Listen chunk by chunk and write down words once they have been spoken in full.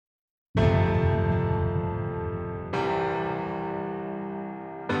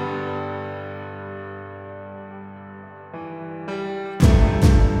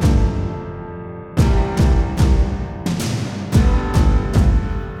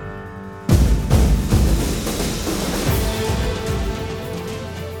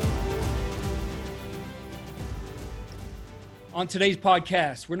On today's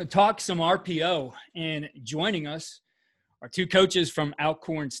podcast, we're going to talk some RPO, and joining us are two coaches from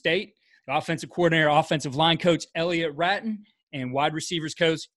Alcorn State, the offensive coordinator, offensive line coach Elliot Ratton, and wide receivers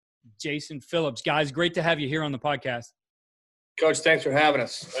coach Jason Phillips. Guys, great to have you here on the podcast. Coach, thanks for having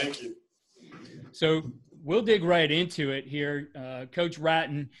us. Thank you. So we'll dig right into it here. Coach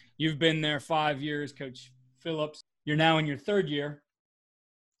Ratton, you've been there 5 years. Coach Phillips, you're now in your third year.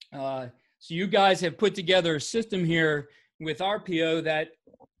 So you guys have put together a system here with RPO that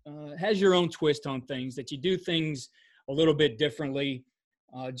has your own twist on things, that you do things a little bit differently.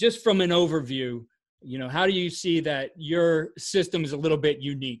 Just from an overview, how do you see that your system is a little bit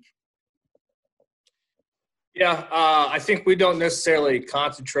unique? Yeah, I think we don't necessarily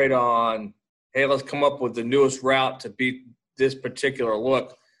concentrate on, hey, let's come up with the newest route to beat this particular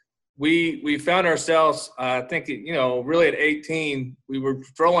look. We found ourselves, I think, really at 18, we were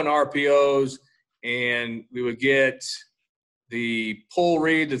throwing RPOs, and we would get the pull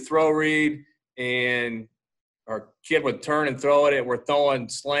read, the throw read, and our kid would turn and throw it, and we're throwing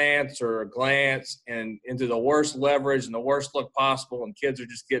slants or a glance and into the worst leverage and the worst look possible, and kids are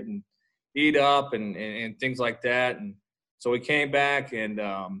just getting beat up and things like that. And so we came back and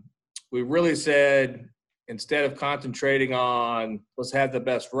we really said, instead of concentrating on let's have the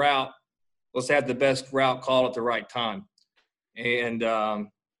best route, let's have the best route called at the right time. And,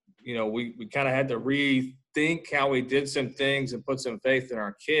 we kind of had to rethink how we did some things and put some faith in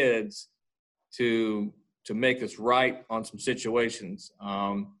our kids to make us right on some situations.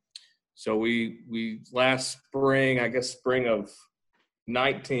 So we last spring, I guess spring of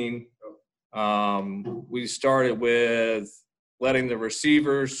 19, we started with letting the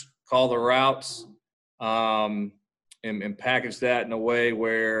receivers call the routes, and package that in a way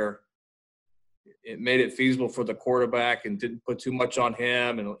where it made it feasible for the quarterback and didn't put too much on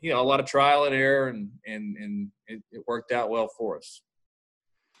him, and a lot of trial and error, and it worked out well for us.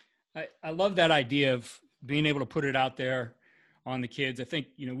 I love that idea of being able to put it out there on the kids. I think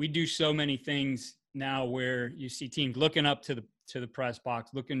we do so many things now where you see teams looking up to the press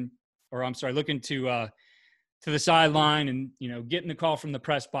box, looking to the sideline, and getting the call from the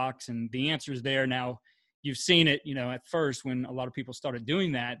press box, and the answer's there. Now you've seen it, at first when a lot of people started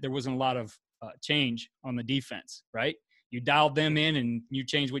doing that, there wasn't a lot of change on the defense, right? You dialed them in and you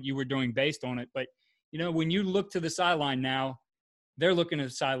changed what you were doing based on it. But when you look to the sideline now, they're looking at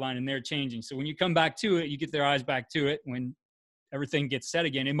the sideline and they're changing. So when you come back to it, you get their eyes back to it. When everything gets set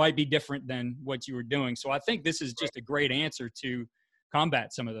again, it might be different than what you were doing. So I think this is just a great answer to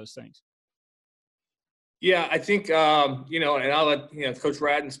combat some of those things. Yeah, I think, and I'll let, Coach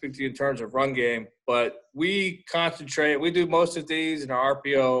Ratton speak to you in terms of run game, but we do most of these in our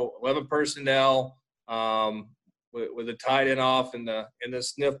RPO, 11 personnel, with a tight end off in the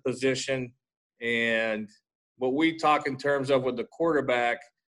sniff position. And what we talk in terms of with the quarterback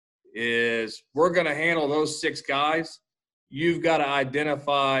is we're going to handle those 6 guys. You've got to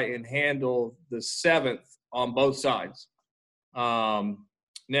identify and handle the 7th on both sides.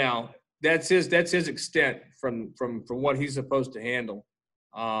 Now, that's his extent from what he's supposed to handle.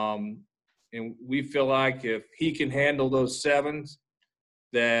 And we feel like if he can handle those 7s,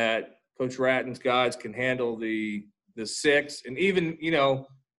 that Coach Ratton's guys can handle the 6. And even,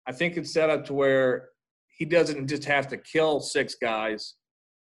 I think it's set up to where he doesn't just have to kill 6 guys.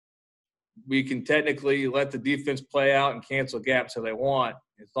 We can technically let the defense play out and cancel gaps how they want.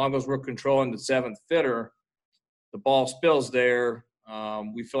 As long as we're controlling the 7th fitter, the ball spills there,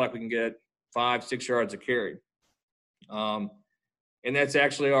 we feel like we can get 5-6 yards of carry. And that's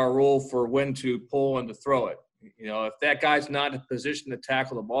actually our rule for when to pull and to throw it. If that guy's not in a position to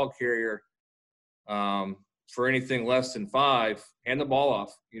tackle the ball carrier for anything less than 5, hand the ball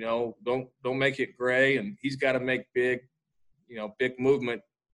off. Don't make it gray, and he's got to make big movement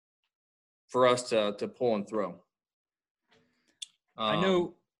for us to pull and throw.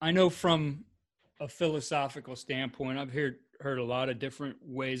 I know from a philosophical standpoint, I've heard a lot of different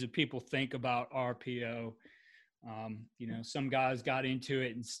ways that people think about RPO. Some guys got into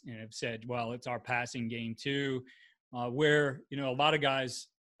it and have said, well, it's our passing game too, where, a lot of guys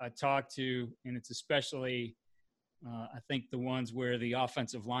I talk to, and it's especially, I think the ones where the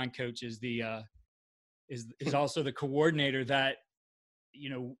offensive line coach is is also the coordinator, that,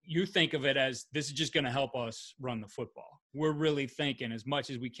 you think of it as, this is just going to help us run the football. We're really thinking, as much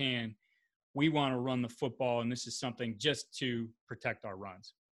as we can, we want to run the football, and this is something just to protect our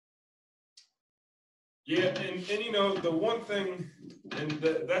runs. Yeah, and the one thing, and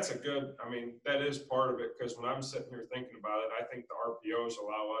that's that is part of it, because when I'm sitting here thinking about it, I think the RPOs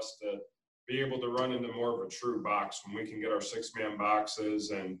allow us to be able to run into more of a true box when we can get our 6-man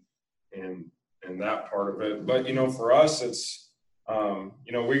boxes and that part of it. But, for us, it's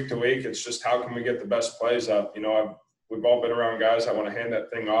week to week, it's just how can we get the best plays up? We've all been around guys that want to hand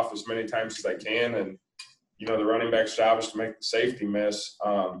that thing off as many times as they can. And, the running back's job is to make the safety miss.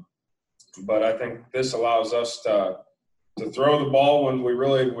 But I think this allows us to throw the ball when we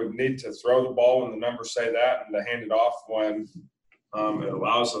really would need to throw the ball when the numbers say that, and to hand it off when it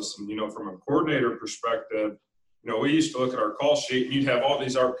allows us. And, from a coordinator perspective, we used to look at our call sheet and you'd have all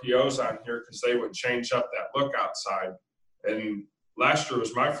these RPOs on here because they would change up that look outside. And last year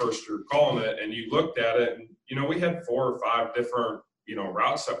was my first year calling it, and you looked at it and, we had 4 or 5 different,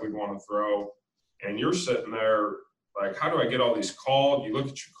 routes that we'd want to throw. And you're sitting there like, how do I get all these called? You look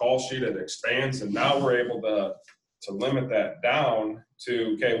at your call sheet, it expands, and now we're able to limit that down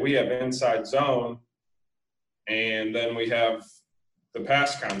to, okay, we have inside zone, and then we have the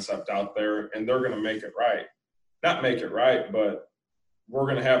pass concept out there, and they're going to make it right. Not make it right, but we're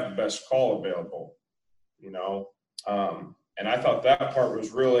going to have the best call available, and I thought that part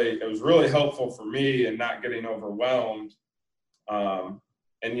was really helpful for me in not getting overwhelmed.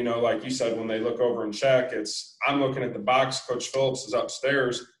 And, like you said, when they look over and check, I'm looking at the box. Coach Phillips is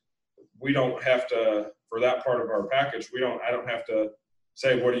upstairs. We don't have to, for that part of our package, I don't have to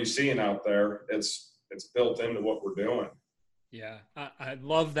say, what are you seeing out there? It's built into what we're doing. Yeah, I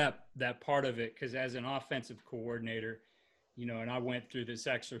love that part of it, because as an offensive coordinator, and I went through this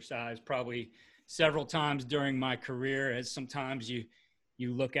exercise probably several times during my career, as sometimes you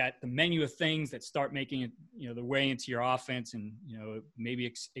look at the menu of things that start making it, the way into your offense, and,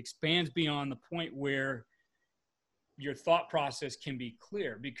 maybe expands beyond the point where your thought process can be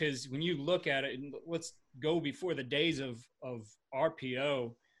clear. Because when you look at it, and let's go before the days of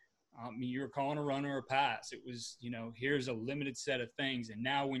RPO, you were calling a run or a pass. It was, here's a limited set of things. And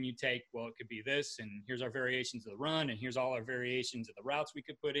now when you take, well, it could be this, and here's our variations of the run, and here's all our variations of the routes we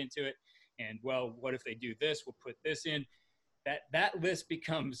could put into it. And, well, what if they do this? We'll put this in. That list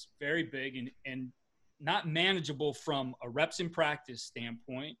becomes very big and not manageable from a reps in practice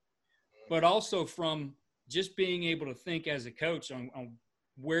standpoint, but also from just being able to think as a coach on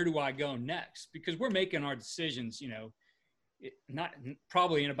where do I go next? Because we're making our decisions, not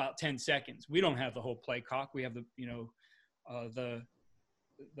probably in about 10 seconds. We don't have the whole play clock. We have the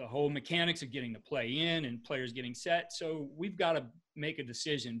whole mechanics of getting the play in and players getting set. So we've got to make a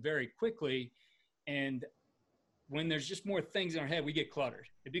decision very quickly. And when there's just more things in our head, we get cluttered.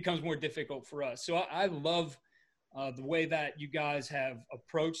 It becomes more difficult for us. So I love the way that you guys have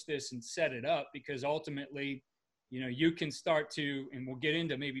approached this and set it up, because ultimately, you can start to, and we'll get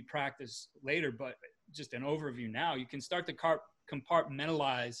into maybe practice later, but just an overview now, you can start to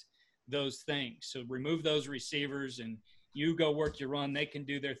compartmentalize those things. So remove those receivers and you go work your run. They can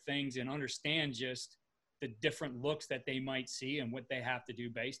do their things and understand just the different looks that they might see and what they have to do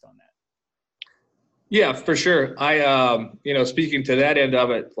based on that. Yeah, for sure. I, speaking to that end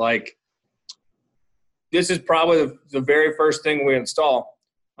of it, like, this is probably the very first thing we install.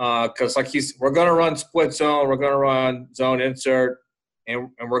 Because we're going to run split zone, we're going to run zone insert, and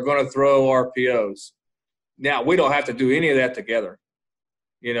we're going to throw RPOs. Now, we don't have to do any of that together.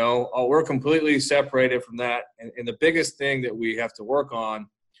 We're completely separated from that. And the biggest thing that we have to work on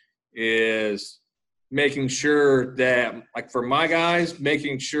is making sure that, like for my guys,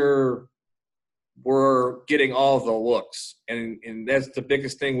 making sure we're getting all the looks. And that's the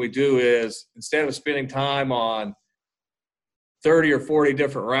biggest thing we do is, instead of spending time on 30 or 40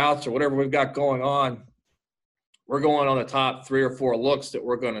 different routes or whatever we've got going on, we're going on the top 3 or 4 looks that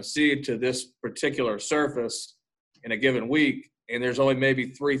we're going to see to this particular surface in a given week. And there's only maybe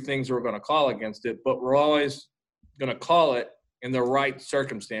 3 things we're going to call against it, but we're always going to call it in the right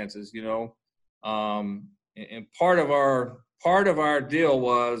circumstances, and part of our deal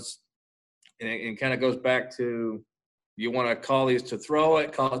was, and it kind of goes back to, you want to call these to throw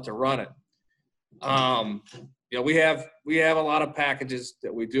it, call it to run it. We have a lot of packages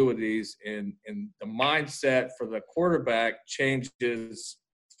that we do with these, and the mindset for the quarterback changes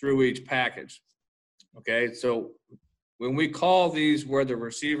through each package. Okay, so when we call these where the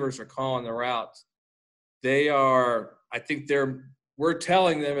receivers are calling the routes, we're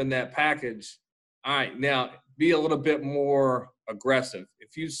telling them in that package, all right, now be a little bit more aggressive.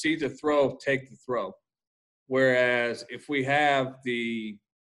 If you see the throw, take the throw. Whereas if we have a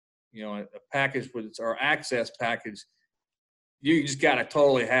package with our access package, you just got to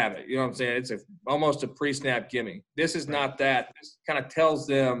totally have it. You know what I'm saying? It's almost a pre-snap gimme. This is not that. This kind of tells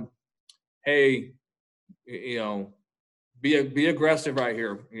them, hey, be aggressive right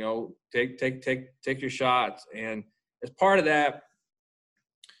here. Take your shots. And as part of that,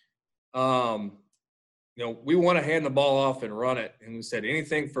 we want to hand the ball off and run it. And we said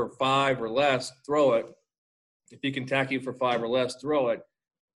anything for 5 or less, throw it. If he can tackle you for 5 or less, throw it.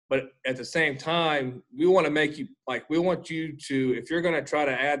 But at the same time, we want to make you – we want you to – if you're going to try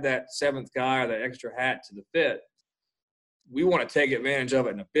to add that 7th guy or that extra hat to the fit, we want to take advantage of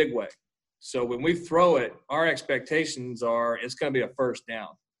it in a big way. So when we throw it, our expectations are it's going to be a first down.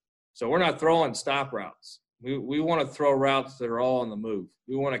 So we're not throwing stop routes. We want to throw routes that are all on the move.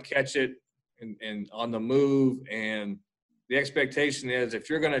 We want to catch it and on the move. And the expectation is if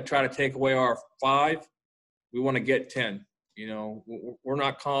you're going to try to take away our 5, we want to get 10. We're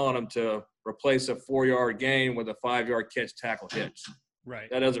not calling them to replace a 4-yard gain with a 5-yard catch tackle hitch. Right.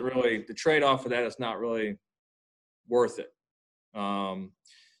 That doesn't really – the trade-off for that is not really worth it.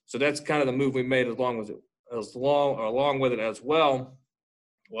 So that's kind of the move we made along with it as well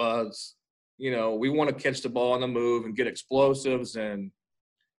was, we want to catch the ball on the move and get explosives and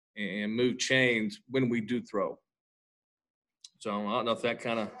move chains when we do throw. So I don't know if that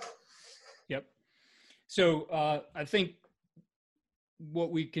kind of. Yep. So I think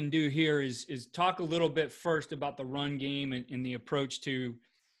what we can do here is talk a little bit first about the run game and the approach to,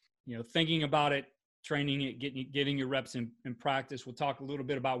 thinking about it, training it, getting your reps in practice. We'll talk a little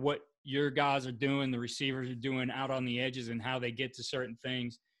bit about what your guys are doing, the receivers are doing out on the edges and how they get to certain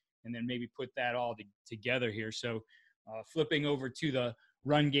things, and then maybe put that all together here. So flipping over to the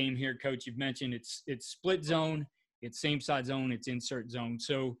run game here, Coach, you've mentioned it's split zone, it's same side zone, it's insert zone.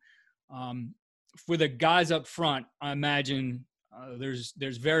 So for the guys up front, I imagine there's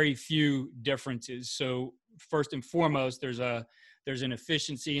very few differences. So first and foremost, there's an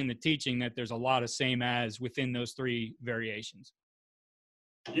efficiency in the teaching that there's a lot of same as within those 3 variations.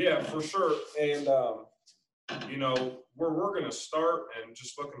 Yeah, for sure. And, where we're going to start and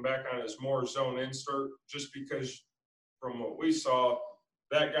just looking back on it is more zone insert, just because from what we saw,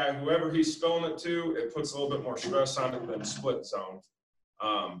 that guy, whoever he's spilling it to, it puts a little bit more stress on it than split zone.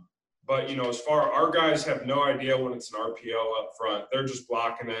 But, as far our guys have no idea when it's an RPO up front. They're just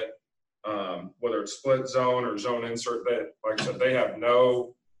blocking it. Whether it's split zone or zone insert, that, like I said,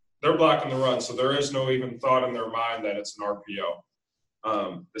 they're blocking the run. So there is no even thought in their mind that it's an RPO.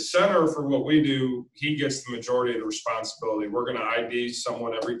 The center for what we do, he gets the majority of the responsibility. We're going to ID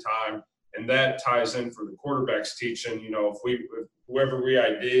someone every time. And that ties in for the quarterback's teaching. If whoever we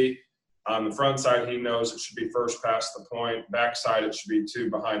ID on the front side, he knows it should be first past the point. Back side, it should be 2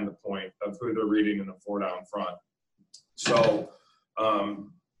 behind the point of who they're reading in a 4-down front. So,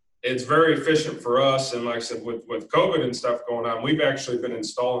 it's very efficient for us. And like I said, with COVID and stuff going on, we've actually been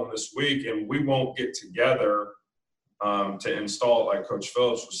installing this week, and we won't get together to install it like Coach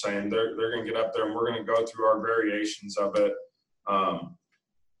Phillips was saying. They're going to get up there, and we're going to go through our variations of it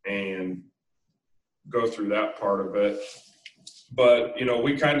and go through that part of it. But,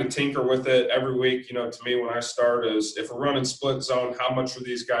 we kind of tinker with it every week. To me, when I start is if we're running split zone, how much are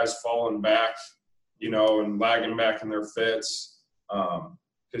these guys falling back, and lagging back in their fits?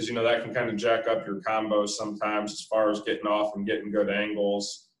 Because, that can kind of jack up your combos sometimes as far as getting off and getting good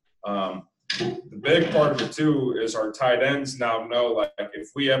angles. The big part of it, too, is our tight ends now know, like, if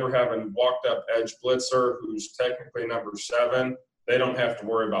we ever have a walked-up edge blitzer who's technically number 7, they don't have to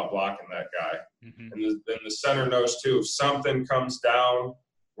worry about blocking that guy. Mm-hmm. And then the center knows, too, if something comes down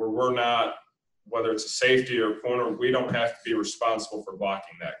where we're not, whether it's a safety or a corner, we don't have to be responsible for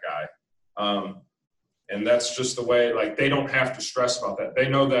blocking that guy. And that's just the way, like, they don't have to stress about that. They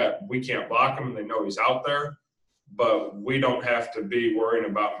know that we can't block him, and they know he's out there, but we don't have to be worrying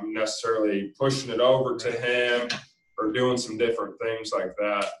about necessarily pushing it over to him or doing some different things like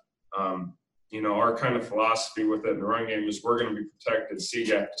that. Our kind of philosophy with it in the run game is we're going to be protected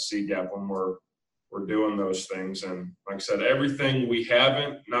C-gap to C-gap when we're doing those things. And like I said, everything we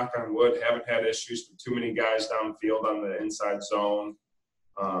haven't, knock on wood, haven't had issues with too many guys downfield on the inside zone.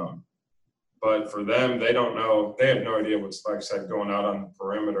 But for them, they don't know. They have no idea what's, like I said, going out on the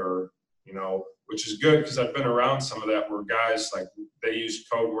perimeter, which is good because I've been around some of that where guys, like, they use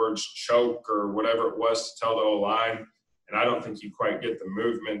code words, choke or whatever it was to tell the O-line. And I don't think you quite get the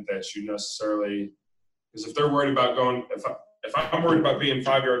movement that you necessarily – because if they're worried about going – if I'm worried about being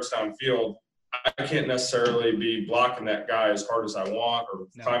 5 yards downfield, I can't necessarily be blocking that guy as hard as I want or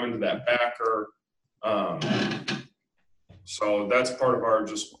climb into that backer. So that's part of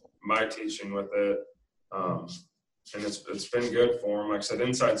my teaching with it. And it's been good for them. Like I said,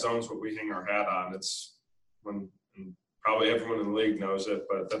 inside zone's what we hang our hat on. It's when probably everyone in the league knows it,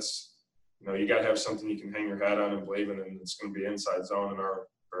 but that's – you got to have something you can hang your hat on and believe in, and it's going to be inside zone and our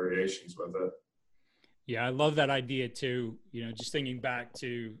variations with it. Yeah, I love that idea too. Just thinking back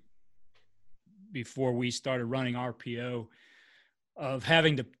to before we started running RPO of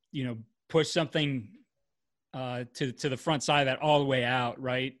having to, push something to the front side of that all the way out,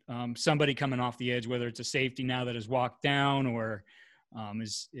 right? Somebody coming off the edge, whether it's a safety now that has walked down or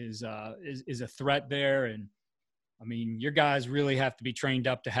is a threat there. And I mean, your guys really have to be trained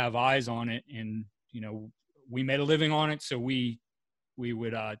up to have eyes on it. And, you know, we made a living on it, so we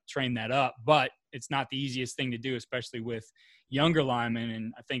would train that up. But it's not the easiest thing to do, especially with younger linemen.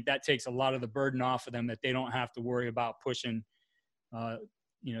 And I think that takes a lot of the burden off of them, that they don't have to worry about pushing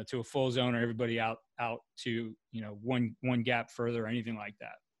you know, to a full zone or everybody out to, you know, one gap further or anything like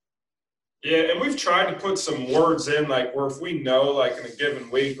that. Yeah, and we've tried to put some words in, like, where if we know, like, in a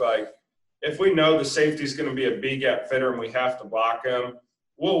given week, like, if we know the safety is going to be a B gap fitter and we have to block him,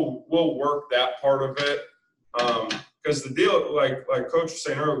 we'll work that part of it. Because the deal, like Coach was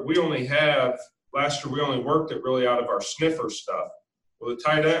saying earlier, last year we only worked it really out of our sniffer stuff. Well, the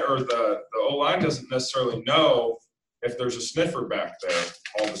tight end or the O-line doesn't necessarily know if there's a sniffer back there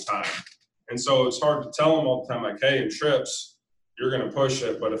all the time. And so it's hard to tell them all the time, like, hey, in trips, you're going to push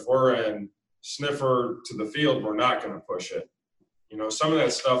it. But if we're in sniffer to the field, we're not going to push it. You know, some of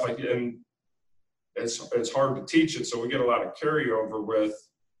that stuff, like, and it's hard to teach it. So we get a lot of carryover with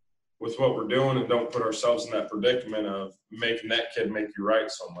what we're doing and don't put ourselves in that predicament of making that kid make you right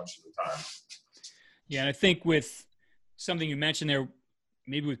so much of the time. Yeah, and I think with something you mentioned there,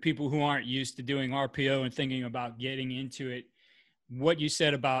 maybe with people who aren't used to doing RPO and thinking about getting into it, what you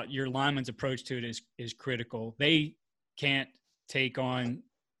said about your lineman's approach to it is critical. They can't take on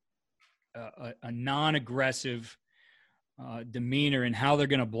a non-aggressive demeanor in how they're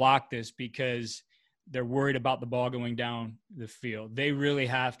going to block this because they're worried about the ball going down the field. They really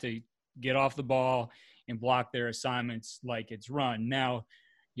have to get off the ball and block their assignments like it's run. Now,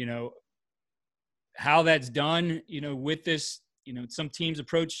 you know, how that's done, you know, with this, you know, some teams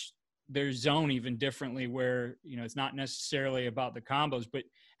approach their zone even differently where, you know, it's not necessarily about the combos, but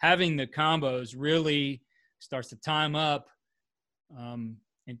having the combos really starts to time up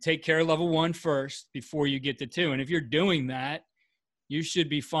and take care of level one first before you get to two. And if you're doing that, you should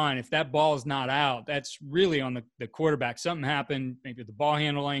be fine. If that ball is not out, that's really on the quarterback. Something happened, maybe with the ball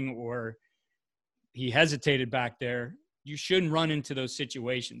handling or he hesitated back there. You shouldn't run into those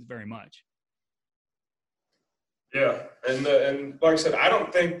situations very much. Yeah, and like I said, I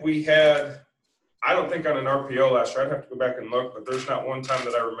don't think on an RPO last year, I'd have to go back and look, but there's not one time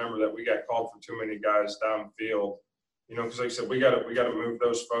that I remember that we got called for too many guys downfield. You know, because like I said, we got to move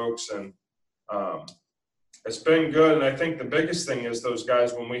those folks, and it's been good. And I think the biggest thing is those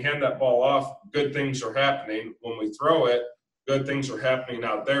guys, when we hand that ball off, good things are happening. When we throw it, good things are happening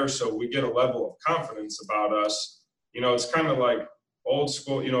out there. So we get a level of confidence about us. You know, it's kind of like old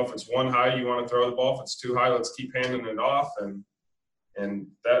school, you know, if it's one high, you want to throw the ball. If it's too high, let's keep handing it off. And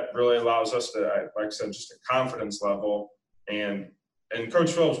that really allows us to, like I said, just a confidence level. And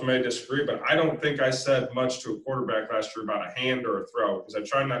Coach Phillips may disagree, but I don't think I said much to a quarterback last year about a hand or a throw, because I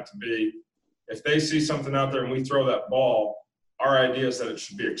try not to be, if they see something out there and we throw that ball, our idea is that it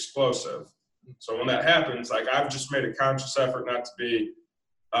should be explosive. So when that happens, like, I've just made a conscious effort not to be,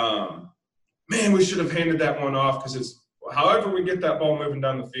 man, we should have handed that one off, because it's, however we get that ball moving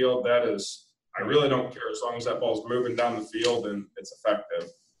down the field, that is, I really don't care as long as that ball's moving down the field and it's effective.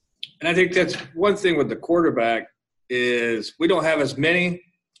 And I think that's one thing with the quarterback is we don't have as many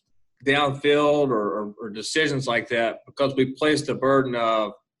downfield or decisions like that because we place the burden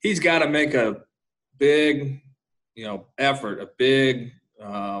of he's got to make a big, you know, effort, a big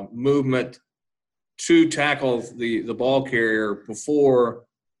movement to tackle the ball carrier before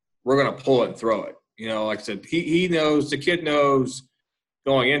we're going to pull it and throw it. You know, like I said, he knows, the kid knows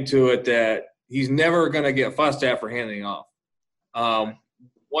going into it that he's never going to get fussed at for handing off.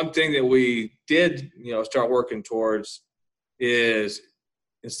 One thing that we did, you know, start working towards is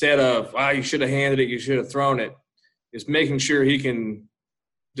instead of, you should have handed it, you should have thrown it, is making sure he can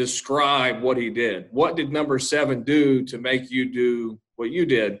describe what he did. What did number 7 do to make you do what you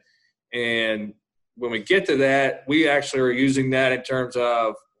did? And when we get to that, we actually are using that in terms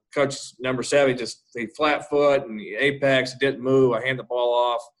of Coach number 7, just a flat foot and the apex, didn't move. I hand the ball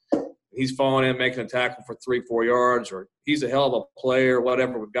off. He's falling in, making a tackle for 3-4 yards, or he's a hell of a player,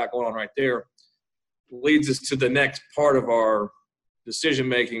 whatever we've got going on right there, leads us to the next part of our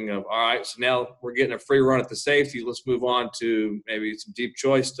decision-making of, all right, so now we're getting a free run at the safety. Let's move on to maybe some deep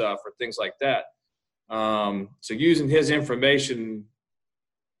choice stuff or things like that. So using his information,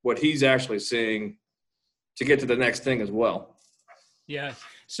 what he's actually seeing, to get to the next thing as well. Yeah.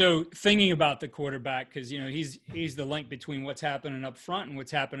 So thinking about the quarterback, because, you know, he's the link between what's happening up front and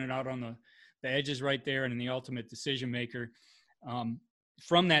what's happening out on the edges right there and in the ultimate decision maker.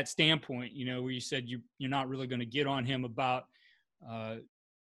 From that standpoint, you know, where you said you're not really going to get on him about,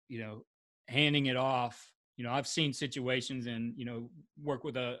 you know, handing it off, I've seen situations and, work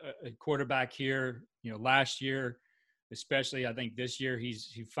with a quarterback here, last year, especially, I think this year he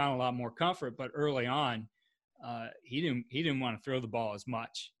found a lot more comfort, but early on, he didn't want to throw the ball as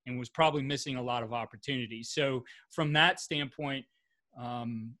much and was probably missing a lot of opportunities. So from that standpoint,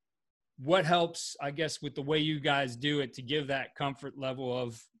 what helps, I guess, with the way you guys do it to give that comfort level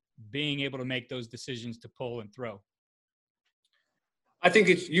of being able to make those decisions to pull and throw? I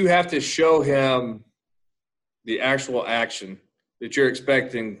think you have to show him the actual action that you're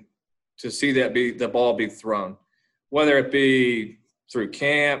expecting to see the ball be thrown, whether it be through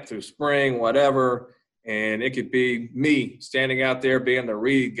camp, through spring, whatever. And it could be me standing out there being the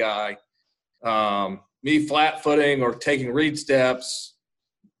read guy. Me flat-footing or taking read steps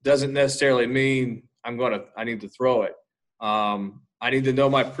doesn't necessarily mean I need to throw it. I need to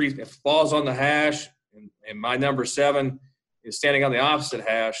know if the ball's on the hash and my number 7 is standing on the opposite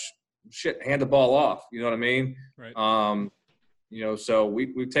hash, hand the ball off. You know what I mean? Right. So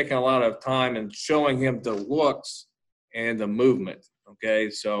we've taken a lot of time in showing him the looks and the movement. Okay.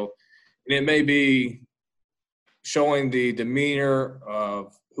 So, and it may be showing the demeanor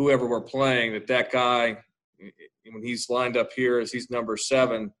of whoever we're playing, that guy, when he's lined up here as he's number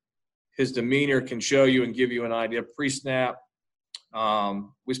 7, his demeanor can show you and give you an idea pre-snap.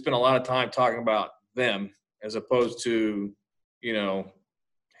 We spend a lot of time talking about them as opposed to,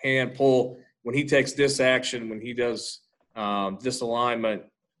 hand pull. When he takes this action, when he does this alignment,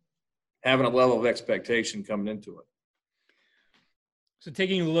 having a level of expectation coming into it. So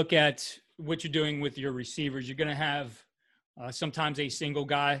taking a look at what you're doing with your receivers, you're going to have sometimes a single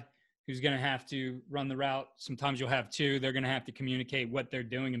guy who's going to have to run the route. Sometimes you'll have 2. They're going to have to communicate what they're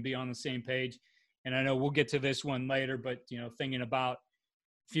doing and be on the same page. And I know we'll get to this one later, but, thinking about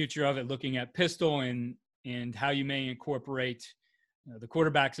future of it, looking at pistol and how you may incorporate the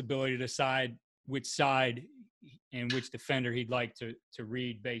quarterback's ability to decide which side and which defender he'd like to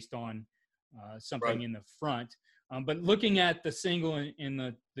read based on something Right. in the front. But looking at the single and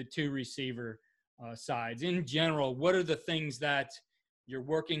the 2 receiver sides in general, what are the things that you're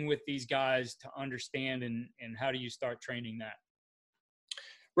working with these guys to understand, and how do you start training that?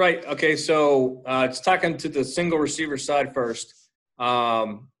 Right. Okay. So it's talking to the single receiver side first.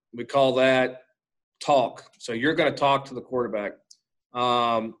 We call that talk. So you're going to talk to the quarterback.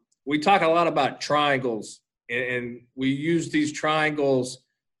 We talk a lot about triangles, and we use these triangles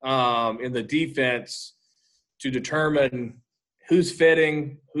in the defense to determine who's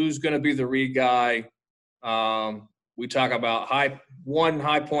fitting, who's going to be the read guy. We talk about 1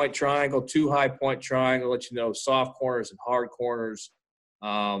 high point triangle, 2 high point triangle, let you know soft corners and hard corners.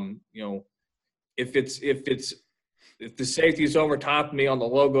 If the safety is over top of me on the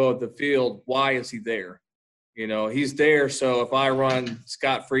logo of the field, why is he there? He's there so if I run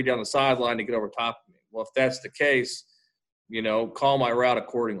scot-free down the sideline to get over top of me. Well, if that's the case, call my route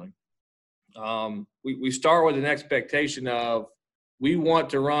accordingly. We start with an expectation of we want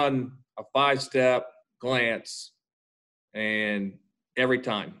to run a 5-step glance and every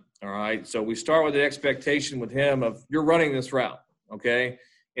time. All right. So we start with the expectation with him of you're running this route. Okay.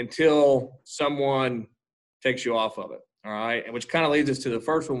 Until someone takes you off of it. All right. And which kind of leads us to the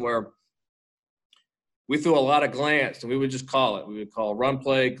first one where we threw a lot of glance, and we would just call it. We would call run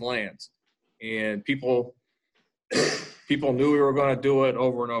play glance. And people knew we were going to do it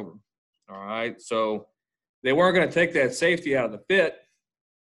over and over. All right. So they weren't going to take that safety out of the fit,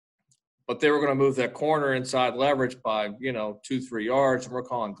 but they were going to move that corner inside leverage by, 2-3 yards. And we're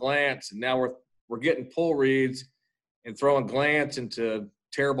calling glance. And now we're getting pull reads and throwing glance into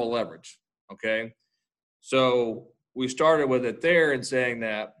terrible leverage. Okay. So we started with it there and saying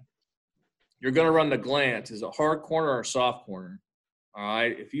that you're going to run the glance. Is it hard corner or soft corner? All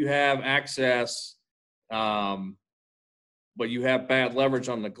right. If you have access, but you have bad leverage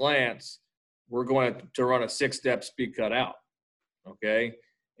on the glance, we're going to run a 6-step speed cut out. Okay.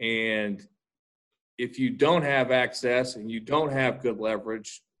 And if you don't have access and you don't have good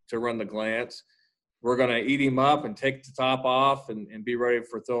leverage to run the glance, we're going to eat him up and take the top off and be ready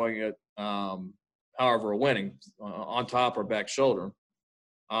for throwing it, however we're winning, on top or back shoulder.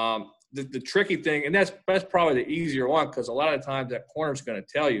 The tricky thing, and that's probably the easier one because a lot of times that corner is going to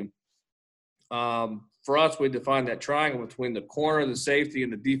tell you. For us, we define that triangle between the corner, the safety,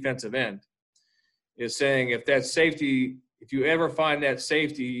 and the defensive end. Is saying if you ever find that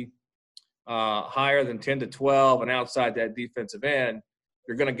safety higher than 10 to 12 and outside that defensive end,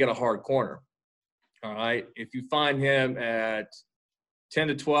 you're going to get a hard corner. All right. If you find him at 10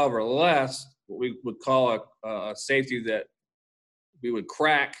 to 12 or less, what we would call a safety that we would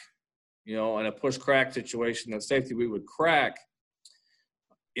crack, in a push crack situation, the safety we would crack,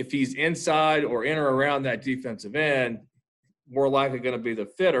 if he's inside or in or around that defensive end, more likely going to be the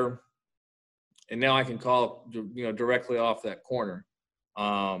fitter. And now I can call, directly off that corner.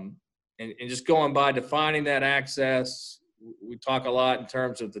 And just going by defining that access, we talk a lot in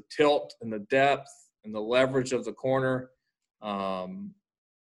terms of the tilt and the depth and the leverage of the corner, knowing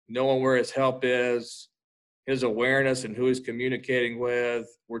where his help is, his awareness and who he's communicating with.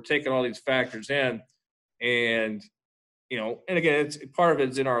 We're taking all these factors in. And, and again, it's part of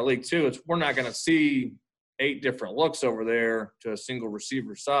it's in our league too. We're not going to see 8 different looks over there to a single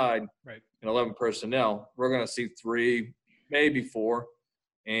receiver side, right, and 11 personnel. We're going to see 3, maybe 4,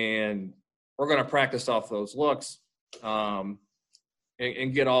 and we're going to practice off those looks and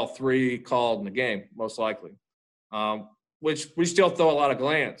get all 3 called in the game, most likely. Which we still throw a lot of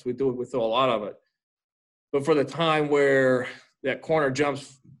glance. We throw a lot of it. But for the time where that corner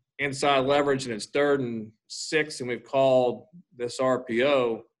jumps inside leverage and it's 3rd and 6 and we've called this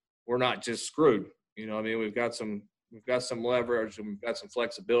RPO, we're not just screwed. We've got some leverage and we've got some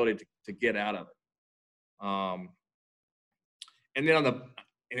flexibility to get out of it. And then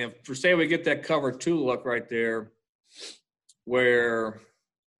if for say we get that cover 2 look right there, where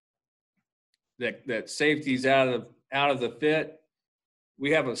that safety's out of the fit,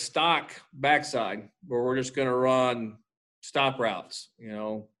 we have a stock backside where we're just going to run stop routes,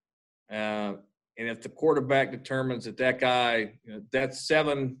 and if the quarterback determines that guy, that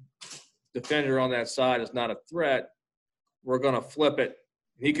 7 defender on that side is not a threat, we're going to flip it.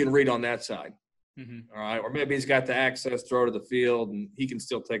 He can read on that side. Mm-hmm. All right. Or maybe he's got the access throw to the field and he can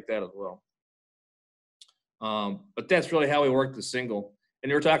still take that as well. But that's really how we work the single. And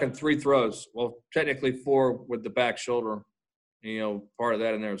you're talking 3 throws. Well, technically 4 with the back shoulder, part of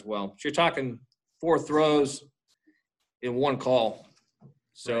that in there as well. So you're talking 4 throws in 1 call.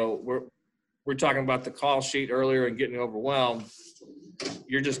 So we're talking about the call sheet earlier and getting overwhelmed.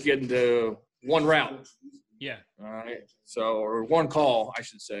 You're just getting to 1 route. Yeah. All right. So, or 1 call, I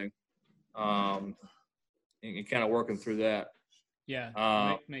should say. And kind of working through that.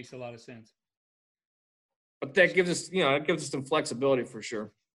 Yeah. Makes a lot of sense. But that gives us, it gives us some flexibility for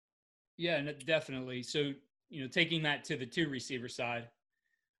sure. Yeah, definitely. So, taking that to the 2 receiver side,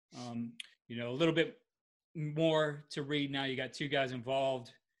 a little bit more to read now. You got 2 guys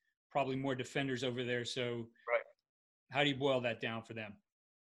involved, probably more defenders over there. So, right. How do you boil that down for them?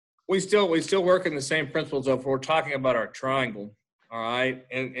 We still work in the same principles of we're talking about our triangle. All right.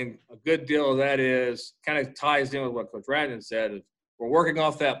 And a good deal of that is kind of ties in with what Coach Radden said. Is we're working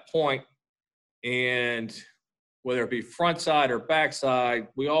off that point, and whether it be front side or back side,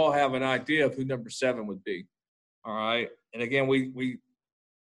 we all have an idea of who number 7 would be. All right. And again, we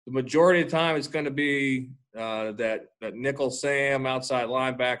the majority of the time it's going to be that nickel Sam outside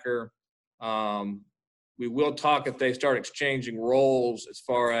linebacker. We will talk if they start exchanging roles as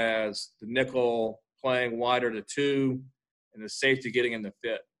far as the nickel playing wider to 2 and the safety getting in the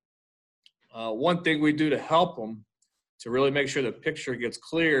fit. One thing we do to help them to really make sure the picture gets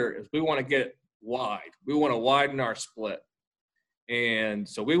clear is we want to get wide. We want to widen our split. And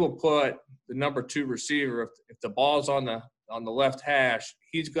so we will put the number 2 receiver, if the ball's on the left hash,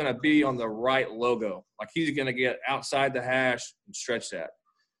 he's going to be on the right logo. Like he's going to get outside the hash and stretch that.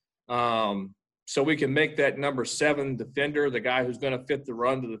 So we can make that number 7 defender, the guy who's going to fit the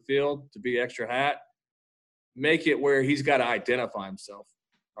run to the field to be extra hat, make it where he's got to identify himself.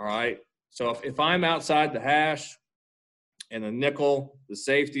 All right. So if I'm outside the hash and the nickel, the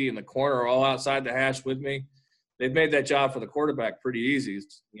safety, and the corner are all outside the hash with me, they've made that job for the quarterback pretty easy.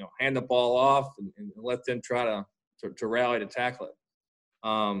 It's, hand the ball off and let them try to rally to tackle it.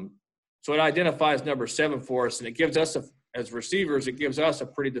 So it identifies number 7 for us, and it gives us, as receivers, it gives us a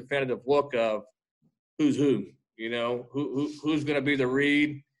pretty definitive look of who's who, who's going to be the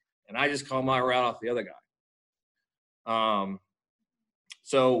read, and I just call my route off the other guy.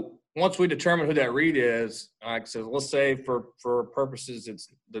 So once we determine who that read is, so let's say for purposes it's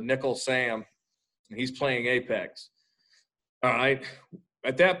the nickel Sam, and he's playing Apex. All right.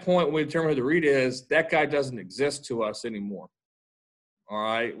 At that point, when we determine who the read is, that guy doesn't exist to us anymore. All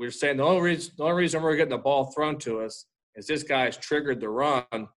right. We're saying the only reason we're getting the ball thrown to us is this guy's triggered the run,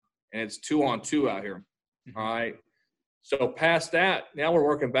 and it's 2-on-2 out here. Mm-hmm. All right. So past that, now we're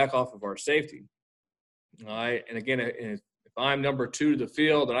working back off of our safety. All right. And again, if I'm number 2 to the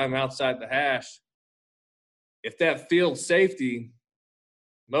field and I'm outside the hash, if that field safety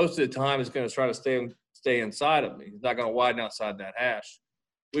most of the time is going to try to stay inside of me. He's not going to widen outside that hash.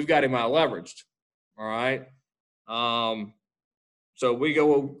 We've got him out leveraged. All right. So we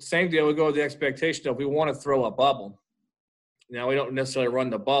go same deal. We go with the expectation of we want to throw a bubble. Now we don't necessarily run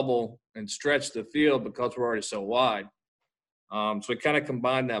the bubble and stretch the field because we're already so wide. So we kind of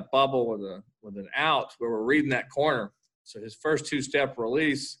combined that bubble with an out where we're reading that corner. So his first two-step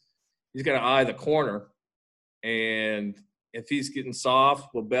release, he's got to eye the corner. And if he's getting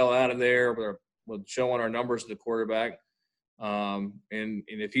soft, we'll bail out of there. We're showing our numbers to the quarterback. And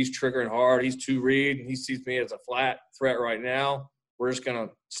if he's triggering hard, he's two read, and he sees me as a flat threat right now, we're just going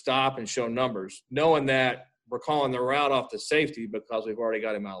to stop and show numbers, knowing that we're calling the route off the safety because we've already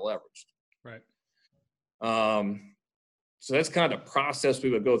got him out leveraged. Right. So that's kind of the process we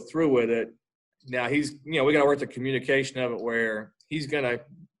would go through with it. Now we got to work the communication of it where he's going to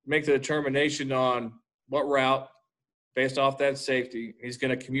make the determination on what route based off that safety. He's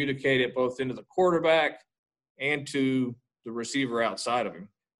going to communicate it both into the quarterback and to the receiver outside of him.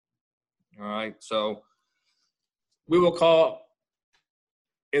 All right. So we will call,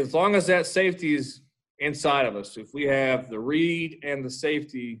 as long as that safety is inside of us, if we have the read and the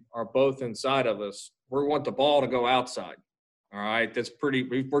safety are both inside of us, we want the ball to go outside. All right. That's pretty,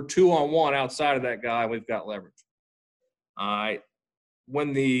 we're 2-on-1 outside of that guy. We've got leverage. All right.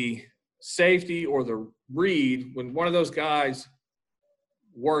 When the safety or the read, when one of those guys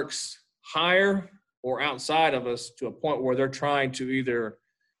works higher or outside of us to a point where they're trying to either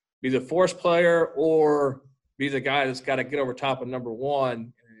be the force player or be the guy that's got to get over top of number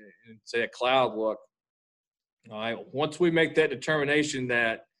one and say a cloud look. All right. Once we make that determination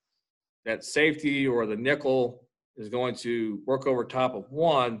that safety or the nickel is going to work over top of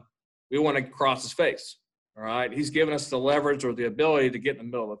one, we want to cross his face. All right. He's given us the leverage or the ability to get in the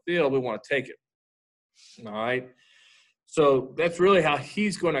middle of the field. We want to take it. All right. So that's really how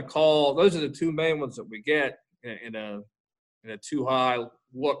he's going to call. Those are the two main ones that we get in a too high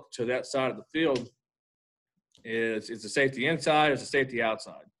look to that side of the field. Is the safety inside, is the safety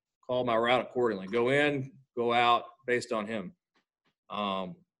outside? Call my route accordingly. Go in, go out based on him.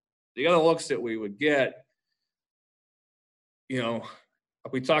 The other looks that we would get,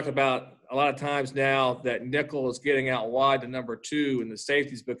 we talked about a lot of times now that nickel is getting out wide to number 2 and the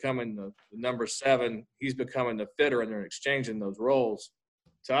safety's becoming the number 7. He's becoming the fitter and they're exchanging those roles.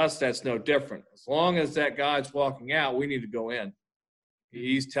 To us, that's no different. As long as that guy's walking out, we need to go in.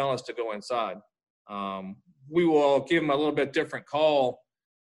 He's telling us to go inside. We will give him a little bit different call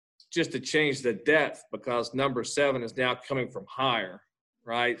just to change the depth because number 7 is now coming from higher,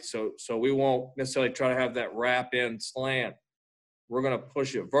 right? So we won't necessarily try to have that wrap in slant. We're going to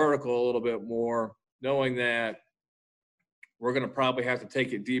push it vertical a little bit more, knowing that we're going to probably have to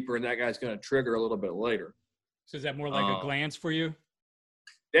take it deeper and that guy's going to trigger a little bit later. So is that more like a glance for you?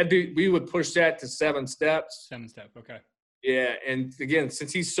 We would push that to 7 steps. 7 step, okay. Yeah, and again,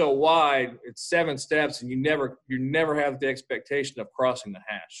 since he's so wide, it's 7 steps, and you never have the expectation of crossing the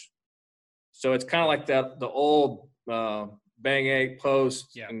hash. So it's kind of like the old bang 8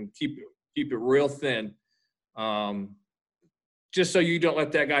 post and keep it real thin, just so you don't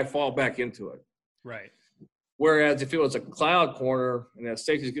let that guy fall back into it. Right. Whereas if it was a cloud corner and that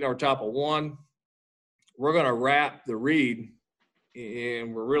safety's getting over top of 1, we're going to wrap the read,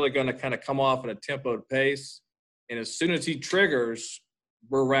 and we're really going to kind of come off at a tempoed pace. And as soon as he triggers,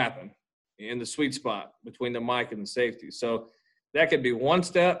 we're wrapping in the sweet spot between the mic and the safety. So that could be 1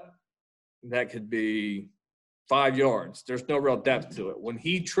 step. That could be 5 yards. There's no real depth to it. When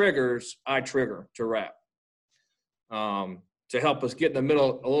he triggers, I trigger to wrap to help us get in the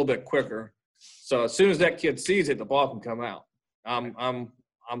middle a little bit quicker. So as soon as that kid sees it, the ball can come out. I'm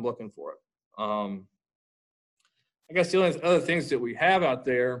looking for it. I guess the only other things that we have out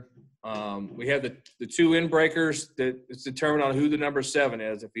there, we have the 2 in breakers that it's determined on who the number 7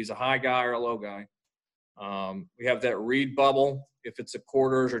 is, if he's a high guy or a low guy. We have that read bubble if it's a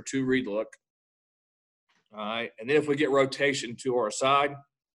quarters or 2 read look. All right, and then if we get rotation to our side,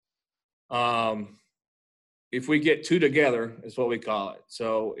 if we get 2 together is what we call it.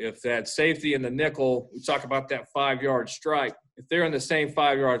 So if that safety and the nickel, we talk about that 5-yard strike. If they're in the same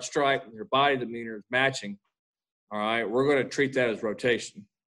 5-yard strike and their body demeanor is matching, all right, we're going to treat that as rotation.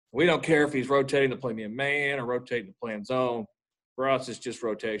 We don't care if he's rotating to play me a man or rotating to play in zone. For us, it's just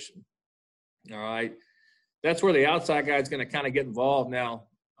rotation. All right. That's where the outside guy is going to kind of get involved now.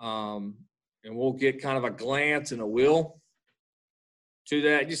 And we'll get kind of a glance and a will to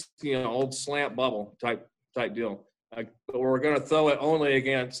that. Just, old slant bubble type deal. But we're going to throw it only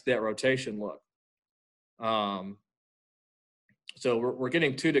against that rotation look. So we're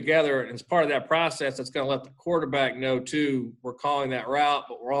getting 2 together, and as part of that process, it's going to let the quarterback know, too, we're calling that route,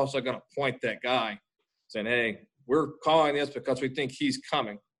 but we're also going to point that guy, saying, hey, we're calling this because we think he's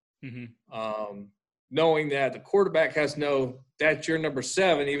coming. Mm-hmm. Knowing that the quarterback has that's your number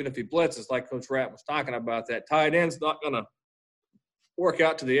 7, even if he blitzes, like Coach Rapp was talking about, that tight end's not going to work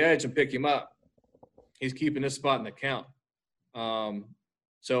out to the edge and pick him up. He's keeping this spot in the count.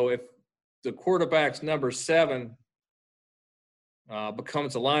 So if the quarterback's number 7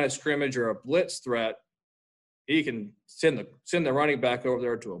 becomes a line of scrimmage or a blitz threat, he can send the running back over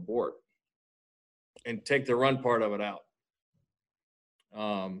there to abort and take the run part of it out.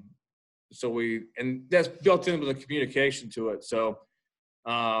 And that's built into the communication to it. So,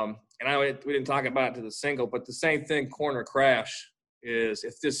 and we didn't talk about it to the single, but the same thing, corner crash, is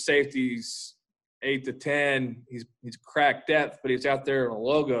if this safety's 8 to 10, he's cracked depth, but he's out there in a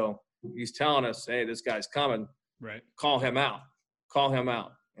logo, he's telling us, hey, this guy's coming. Right. Call him out.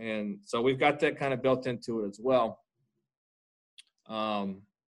 And so we've got that kind of built into it as well. And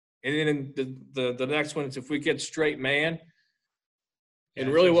then the next one is if we get straight man, and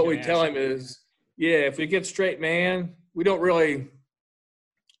really what we tell him is, if we get straight man, we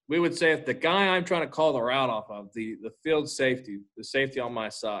would say if the guy I'm trying to call the route off of, the field safety, the safety on my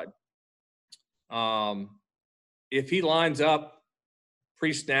side, if he lines up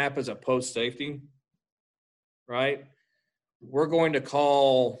pre-snap as a post safety, right, we're going to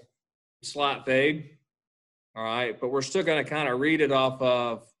call slot fade, all right, but we're still going to kind of read it off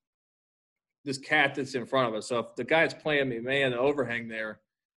of this cat that's in front of us. So if the guy's playing me man, the overhang there,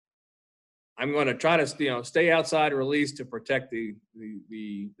 I'm going to try to stay outside release to protect the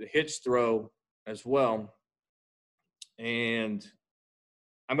hitch throw as well, and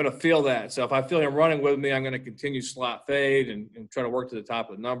I'm going to feel that. So if I feel him running with me, I'm going to continue slot fade and try to work to the top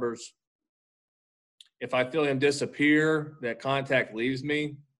of the numbers. If I feel him disappear, that contact leaves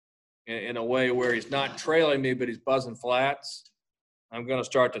me in a way where he's not trailing me, but he's buzzing flats, I'm going to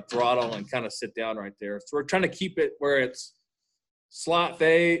start to throttle and kind of sit down right there. So we're trying to keep it where it's slot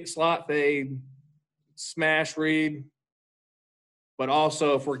fade, smash read, but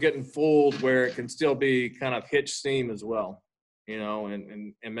also if we're getting fooled where it can still be kind of hitch seam as well,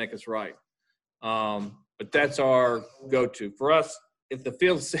 and make us right. But that's our go-to. For us, if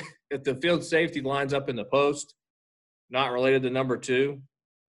the field safety lines up in the post, not related to number 2,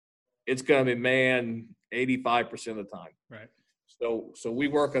 it's going to be man 85% of the time. Right. So we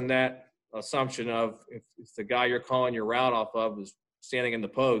work on that assumption of if the guy you're calling your route off of is standing in the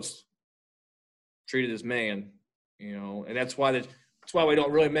post, treat it as man, and that's why we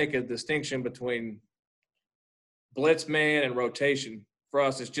don't really make a distinction between blitz man and rotation. For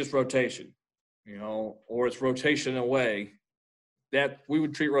us, it's just rotation, or it's rotation away. That we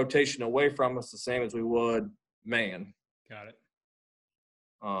would treat rotation away from us the same as we would man. Got it.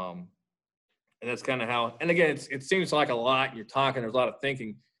 And that's kind of how, and again, it seems like a lot. You're talking, there's a lot of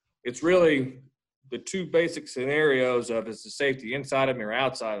thinking. It's really the 2 basic scenarios of is the safety inside of me or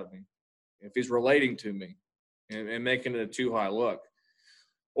outside of me, if he's relating to me and making it a too high look,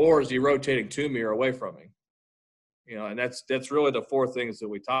 or is he rotating to me or away from me? And that's really the 4 things that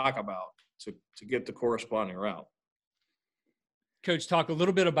we talk about to get the corresponding route. Coach, talk a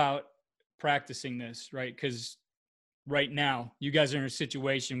little bit about practicing this, right? Because right now you guys are in a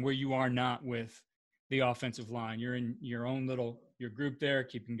situation where you are not with the offensive line. You're in your own your group there,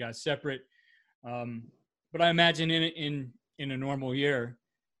 keeping guys separate. But I imagine in a normal year,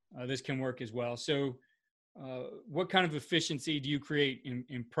 this can work as well. So what kind of efficiency do you create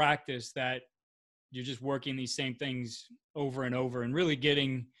in practice that you're just working these same things over and over and really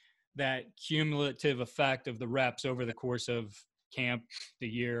getting that cumulative effect of the reps over the course of camp, the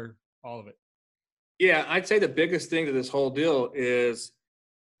year, all of it? Yeah, I'd say the biggest thing to this whole deal is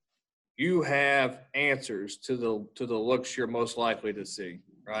you have answers to the looks you're most likely to see,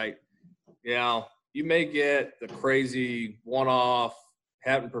 right? You may get the crazy one-off,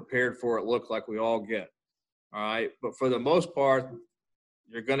 haven't prepared for it look like we all get, all right? But for the most part,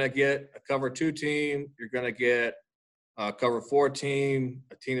 you're going to get a cover 2 team. You're going to get a cover 4 team,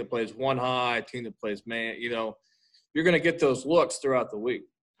 a team that plays one high, a team that plays man. You're going to get those looks throughout the week.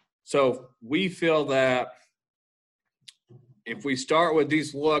 So we feel that if we start with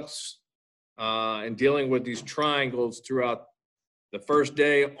these looks and dealing with these triangles throughout the first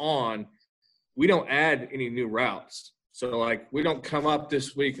day on, we don't add any new routes. So, we don't come up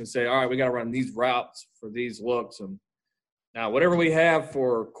this week and say, all right, we got to run these routes for these looks. And now whatever we have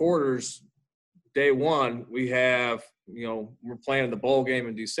for quarters, day 1, we have, we're playing the bowl game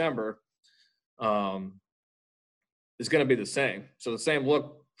in December, is going to be the same. So the same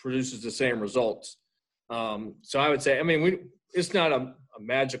look produces the same results. So I would say, it's not a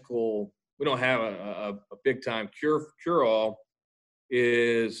magical, we don't have a big time cure-all.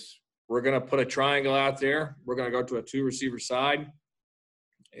 Is we're going to put a triangle out there. We're going to go to a 2 receiver side,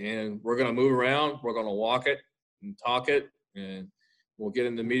 and we're going to move around. We're going to walk it and talk it, and we'll get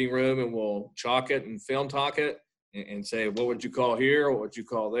in the meeting room and we'll chalk it and film talk it and say, what would you call here? What would you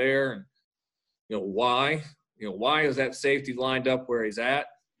call there? And, why? why is that safety lined up where he's at?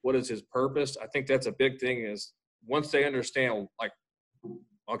 What is his purpose? I think that's a big thing is once they understand, like,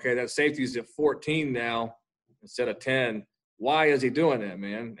 okay, that safety's at 14 now instead of 10. Why is he doing that,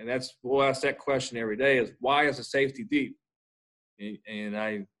 man? And we'll ask that question every day is why is the safety deep? And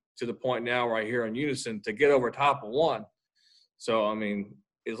I, to the point now where I hear in unison to get over top of one. So, I mean,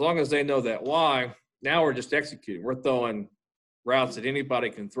 as long as they know that why, now we're just executing. We're throwing routes that anybody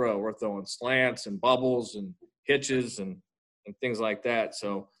can throw. We're throwing slants and bubbles and hitches and things like that.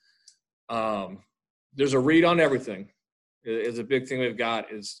 So there's a read on everything is a big thing we've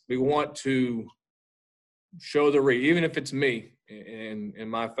got is we want to show the read, even if it's me and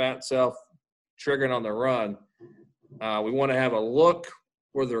my fat self triggering on the run. We want to have a look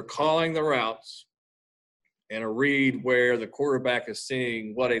where they're calling the routes and a read where the quarterback is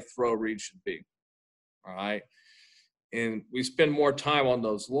seeing what a throw read should be. All right. And we spend more time on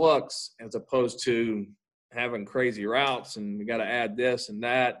those looks as opposed to having crazy routes and we got to add this and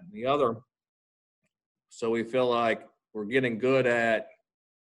that and the other. So we feel like we're getting good at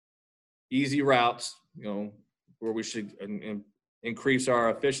easy routes, where we should increase our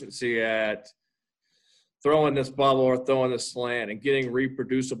efficiency at throwing this bubble or throwing this slant and getting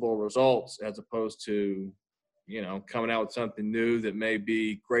reproducible results as opposed to, coming out with something new that may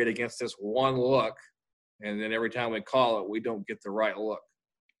be great against this one look. And then every time we call it, we don't get the right look.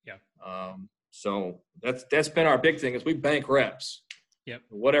 Yeah. So that's been our big thing is we bank reps. Yep.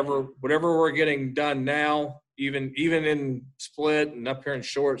 Whatever we're getting done now, even in split and up here in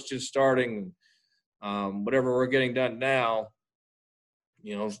shorts, just starting, whatever we're getting done now,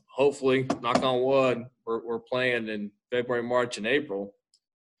 hopefully, knock on wood, we're playing in February, March, and April,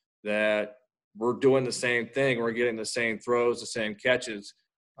 that we're doing the same thing. We're getting the same throws, the same catches.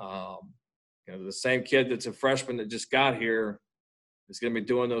 The same kid that's a freshman that just got here is going to be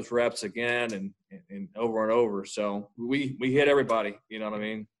doing those reps again and over. So we hit everybody, you know what I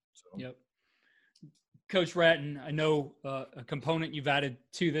mean? So. Yep. Coach Ratton, I know a component you've added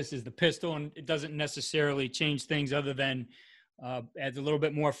to this is the pistol, and it doesn't necessarily change things other than adds a little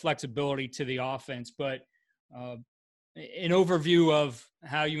bit more flexibility to the offense. But an overview of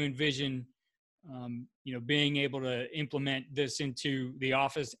how you envision, being able to implement this into the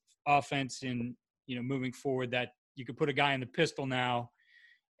offense and, moving forward, that you could put a guy in the pistol now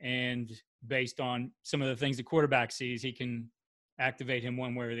and based on some of the things the quarterback sees, he can activate him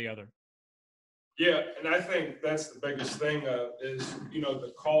one way or the other. Yeah, and I think that's the biggest thing is,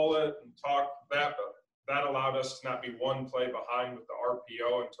 to call it and talk that, but that allowed us to not be one play behind with the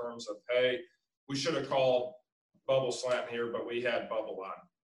RPO in terms of, hey, we should have called bubble slant here, but we had bubble on.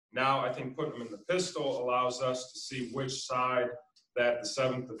 Now I think putting them in the pistol allows us to see which side that the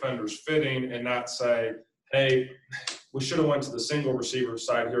seventh defender's fitting and not say, hey, we should have went to the single receiver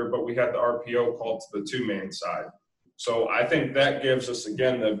side here, but we had the RPO called to the two-man side. So I think that gives us,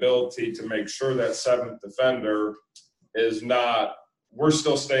 again, the ability to make sure that seventh defender is not – we're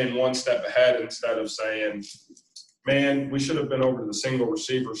still staying one step ahead instead of saying, man, we should have been over to the single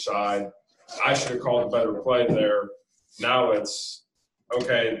receiver side. I should have called a better play there. Now it's,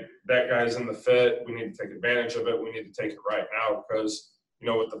 okay, that guy's in the fit. We need to take advantage of it. We need to take it right now because,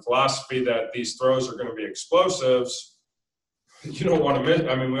 with the philosophy that these throws are going to be explosives, you don't want to miss.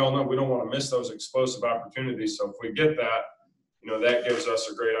 I mean, we all know we don't want to miss those explosive opportunities. So if we get that, that gives us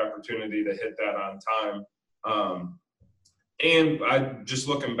a great opportunity to hit that on time. And I just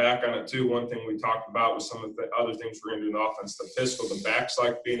looking back on it too, one thing we talked about was some of the other things we're going to do in the offense, the pistol, the backs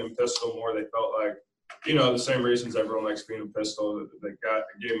like being in pistol more. They felt like, the same reasons everyone likes being in pistol. They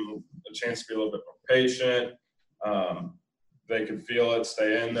gave them a chance to be a little bit more patient. They could feel it,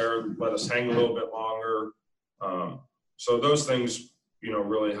 stay in there, let us hang a little bit longer. So those things,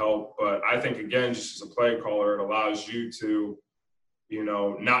 really help. But I think, again, just as a play caller, it allows you to,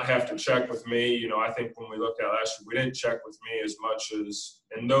 not have to check with me. I think when we looked at last year, we didn't check with me as much as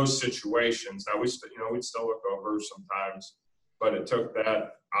in those situations. Now, we'd still look over sometimes, but it took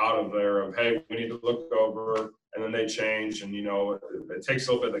that out of there of, hey, we need to look over, and then they change. And, it takes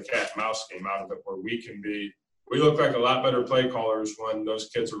a little bit of the cat and mouse game out of it where we look like a lot better play callers when those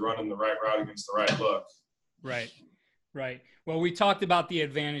kids are running the right route against the right look. Right. Well, we talked about the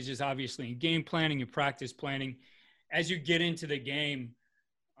advantages, obviously, in game planning and practice planning. As you get into the game,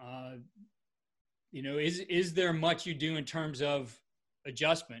 is there much you do in terms of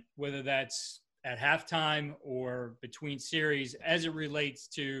adjustment, whether that's at halftime or between series, as it relates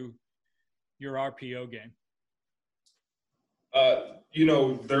to your RPO game?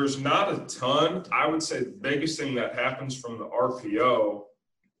 There's not a ton. I would say the biggest thing that happens from the RPO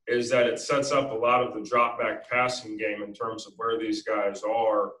is that it sets up a lot of the drop back passing game in terms of where these guys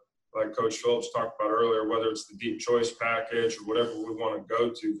are. like Coach Phillips talked about earlier, whether it's the deep choice package or whatever we want to go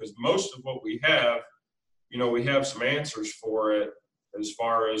to, because most of what we have, we have some answers for it as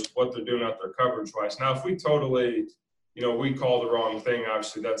far as what they're doing out there coverage-wise. Now, if we totally, we call the wrong thing,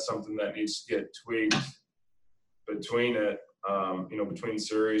 obviously that's something that needs to get tweaked between it, between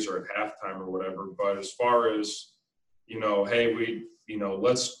series or at halftime or whatever. But as far as, hey,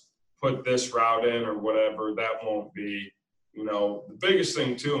 let's put this route in or whatever, that won't be, the biggest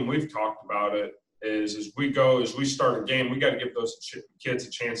thing too, and we've talked about it, is as we start a game, we got to give those kids a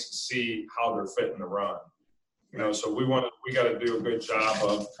chance to see how they're fitting the run. So we got to do a good job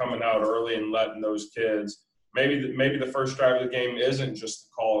of coming out early and letting those kids, maybe the first drive of the game isn't just the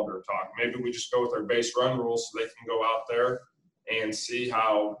call of their talk. Maybe we just go with our base run rules so they can go out there and see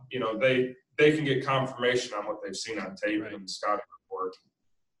how, they can get confirmation on what they've seen on tape and the scouting report.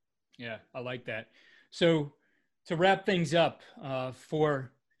 Yeah, I like that. So to wrap things up,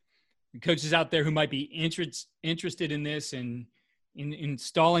 for coaches out there who might be interested in this and in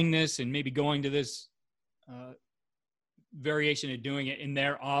installing this and maybe going to this variation of doing it in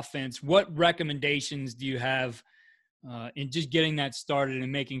their offense, what recommendations do you have in just getting that started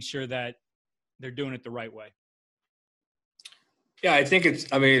and making sure that they're doing it the right way? Yeah, I think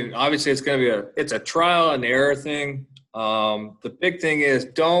obviously it's going to be it's a trial and error thing. The big thing is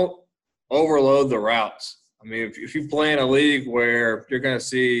don't overload the routes. If you play in a league where you're going to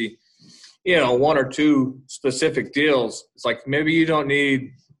see, one or two specific deals, it's like maybe you don't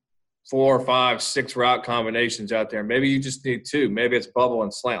need 4, 5, 6 route combinations out there. Maybe you just need 2. Maybe it's bubble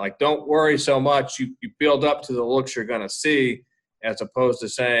and slant. Like, don't worry so much. You build up to the looks you're going to see, as opposed to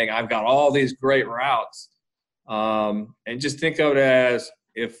saying, I've got all these great routes. And just think of it as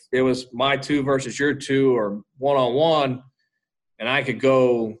if it was my 2 versus your 2 or one-on-one, and I could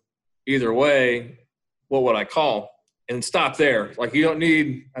go either way, what would I call? And stop there. Like, you don't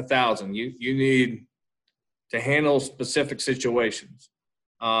need 1,000. You need to handle specific situations.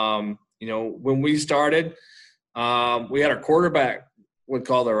 When we started, we had our quarterback would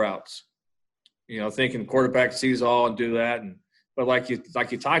call their routes, thinking quarterback sees all and do that. But like you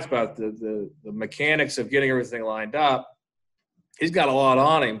talked about, the mechanics of getting everything lined up, he's got a lot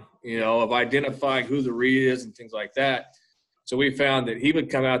on him, of identifying who the read is and things like that. So we found that he would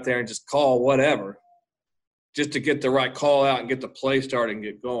come out there and just call whatever, just to get the right call out and get the play started and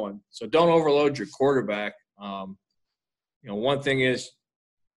get going. So don't overload your quarterback. One thing is,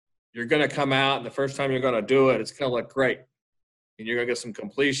 you're going to come out, and the first time you're going to do it, it's going to look great. And you're going to get some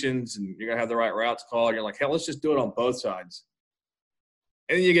completions, and you're going to have the right routes called. You're like, hey, let's just do it on both sides.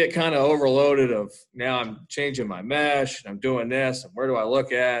 And then you get kind of overloaded of, now I'm changing my mesh, and I'm doing this, and where do I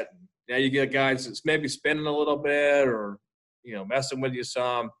look at? And now you get guys that's maybe spinning a little bit or, messing with you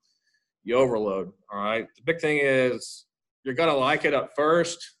some. You overload, all right? The big thing is you're going to like it up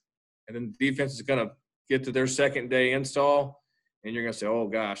first, and then the defense is going to get to their second day install, and you're going to say, oh,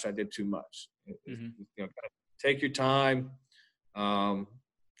 gosh, I did too much. Kind of take your time.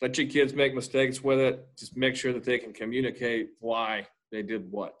 Let your kids make mistakes with it. Just make sure that they can communicate why they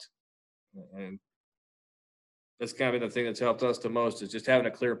did what. And that's kind of the thing that's helped us the most, is just having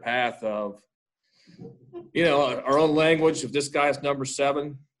a clear path of, our own language. If this guy's number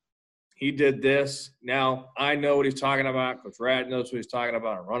 7, he did this. Now I know what he's talking about. Coach Rad knows what he's talking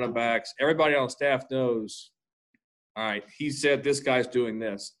about. Our running backs, everybody on staff knows. All right, he said this guy's doing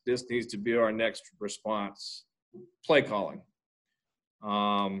this. This needs to be our next response. Play calling.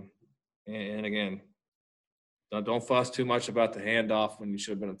 And again, don't fuss too much about the handoff when you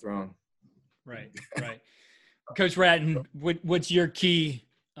should have been thrown. Right. Coach Ratton, what's your key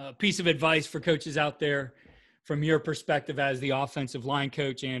piece of advice for coaches out there from your perspective as the offensive line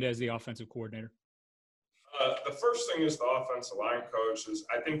coach and as the offensive coordinator? The first thing is the offensive line coach is,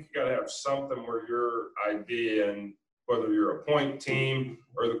 I think you got to have something where your idea, and whether you're a point team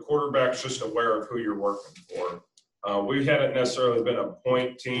or the quarterback's just aware of who you're working for. We hadn't necessarily been a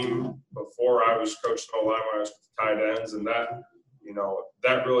point team before I was coaching O-line when I was tight ends, and that,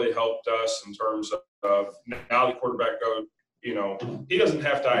 that really helped us in terms of now the quarterback goes, he doesn't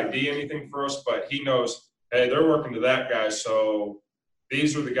have to ID anything for us, but he knows, hey, they're working to that guy, so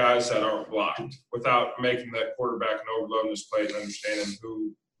these are the guys that aren't blocked, without making that quarterback and overloading his play and understanding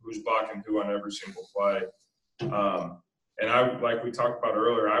who's blocking who on every single play. And I, like we talked about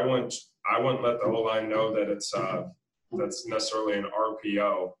earlier, I wouldn't let the whole line know that it's that's necessarily an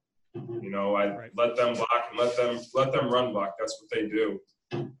RPO. I let them block and let them run block. That's what they do.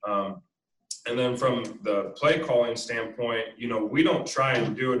 And then from the play calling standpoint, we don't try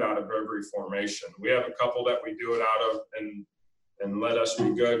and do it out of every formation. We have a couple that we do it out of, and let us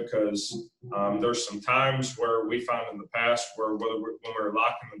be good, because there's some times where we found in the past where when we're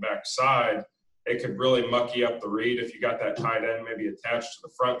locking the backside, it could really mucky up the read if you got that tight end maybe attached to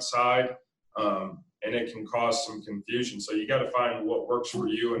the front side, and it can cause some confusion. So you got to find what works for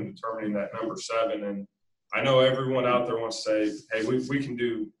you in determining that number 7. And I know everyone out there wants to say, hey, we can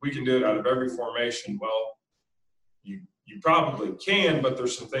do it out of every formation. Well, you probably can, but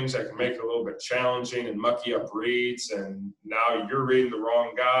there's some things that can make it a little bit challenging and mucky up reads, and now you're reading the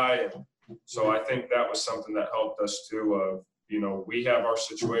wrong guy. And so I think that was something that helped us too. We have our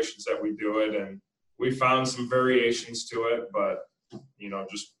situations that we do it, and we found some variations to it, but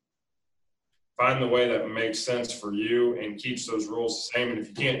just find the way that makes sense for you and keeps those rules the same. And if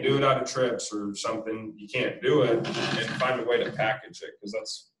you can't do it out of trips or something, you can't do it, and find a way to package it, because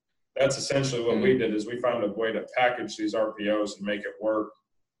that's essentially what we did. Is we found a way to package these RPOs and make it work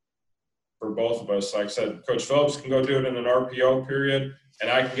for both of us. Like I said, Coach Phillips can go do it in an RPO period, and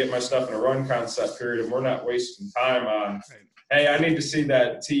I can get my stuff in a run concept period, and we're not wasting time on, hey, I need to see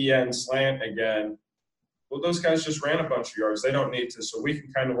that TN slant again. Well, those guys just ran a bunch of yards. They don't need to, so we can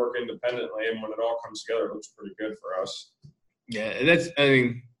kind of work independently, and when it all comes together, it looks pretty good for us. Yeah,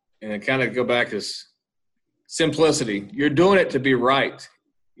 and and kind of go back to simplicity. You're doing it to be right.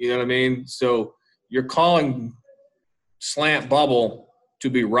 You know what I mean? So you're calling slant bubble to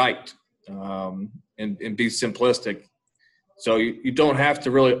be right, and be simplistic. So you don't have to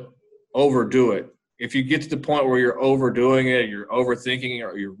really overdo it. If you get to the point where you're overdoing it, you're overthinking it,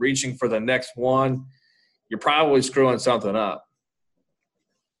 or you're reaching for the next one, you're probably screwing something up.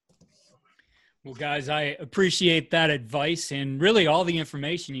 Well, guys, I appreciate that advice and really all the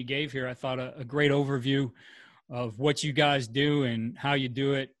information you gave here. I thought a great overview of what you guys do and how you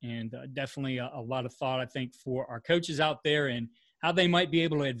do it, and definitely a lot of thought, I think, for our coaches out there and how they might be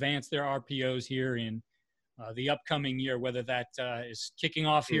able to advance their RPOs here in the upcoming year, whether that is kicking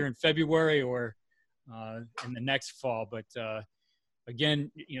off here in February or in the next fall. But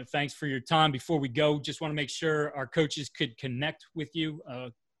again, thanks for your time. Before we go, just want to make sure our coaches could connect with you.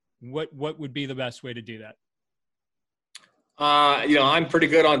 What would be the best way to do that? I'm pretty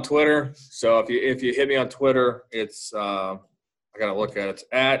good on Twitter. So if you hit me on Twitter, it's I gotta look at it.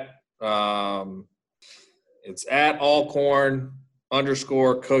 It's at Alcorn_Coach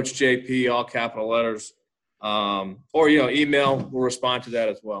JP, all capital letters. Or email. We'll respond to that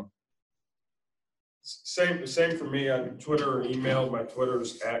as well. Same for me on Twitter or email. My Twitter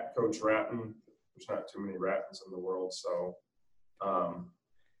is at Coach Ratton. There's not too many Rattons in the world, so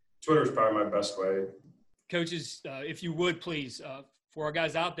Twitter is probably my best way. Coaches, if you would please, for our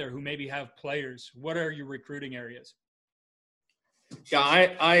guys out there who maybe have players, what are your recruiting areas? Yeah,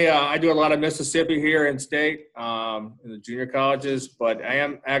 I do a lot of Mississippi here in state, in the junior colleges, but I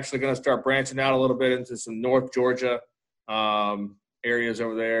am actually going to start branching out a little bit into some North Georgia areas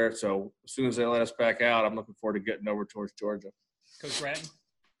over there. So as soon as they let us back out, I'm looking forward to getting over towards Georgia. Coach Ratton?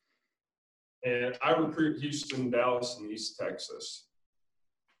 And I recruit Houston, Dallas, and East Texas.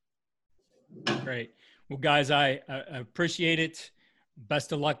 Great. Well, guys, I appreciate it.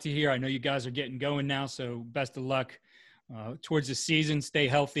 Best of luck to here. I know you guys are getting going now, so best of luck towards the season. Stay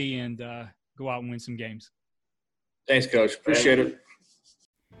healthy and go out and win some games. Thanks, Coach. Appreciate it.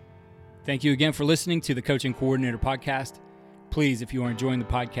 Thank you again for listening to the Coaching Coordinator Podcast. Please, if you are enjoying the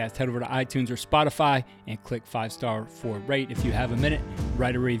podcast, head over to iTunes or Spotify and click 5-star for rate. If you have a minute,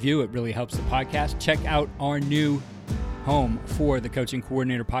 write a review. It really helps the podcast. Check out our new home for the Coaching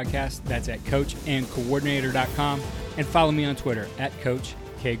Coordinator Podcast. That's at coachandcoordinator.com, and follow me on Twitter at Coach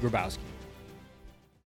K. Grabowski.